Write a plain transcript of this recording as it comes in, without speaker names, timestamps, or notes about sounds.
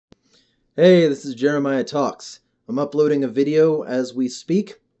Hey, this is Jeremiah Talks. I'm uploading a video as we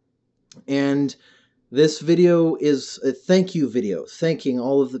speak, and this video is a thank you video, thanking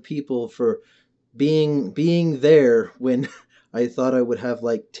all of the people for being there when I thought I would have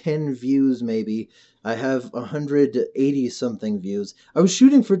like 10 views maybe. I have 180 something views. I was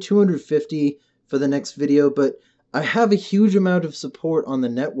shooting for 250 for the next video, but I have a huge amount of support on the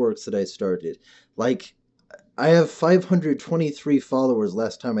networks that I started. Like I have 523 followers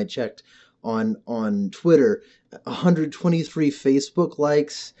last time I checked on Twitter, 123 Facebook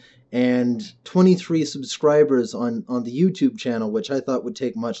likes, and 23 subscribers on the YouTube channel, which I thought would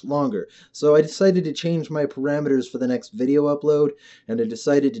take much longer. So I decided to change my parameters for the next video upload, and I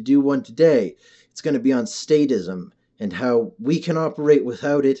decided to do one today. It's going to be on statism and how we can operate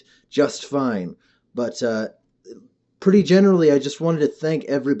without it just fine. But pretty generally, I just wanted to thank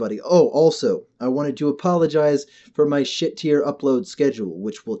everybody. Oh, also, I wanted to apologize for my shit tier upload schedule,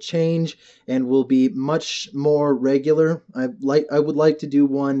 which will change and will be much more regular. I would like to do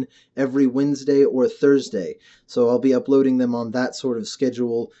one every Wednesday or Thursday, so I'll be uploading them on that sort of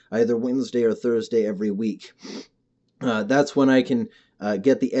schedule, either Wednesday or Thursday every week. That's when I can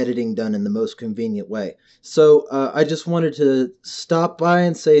get the editing done in the most convenient way. So I just wanted to stop by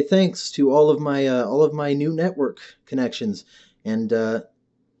and say thanks to all of my new network connections, and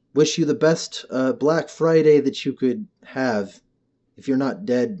wish you the best Black Friday that you could have if you're not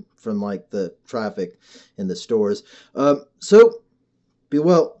dead from like the traffic in the stores. So be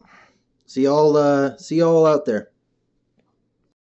well. See y'all out there.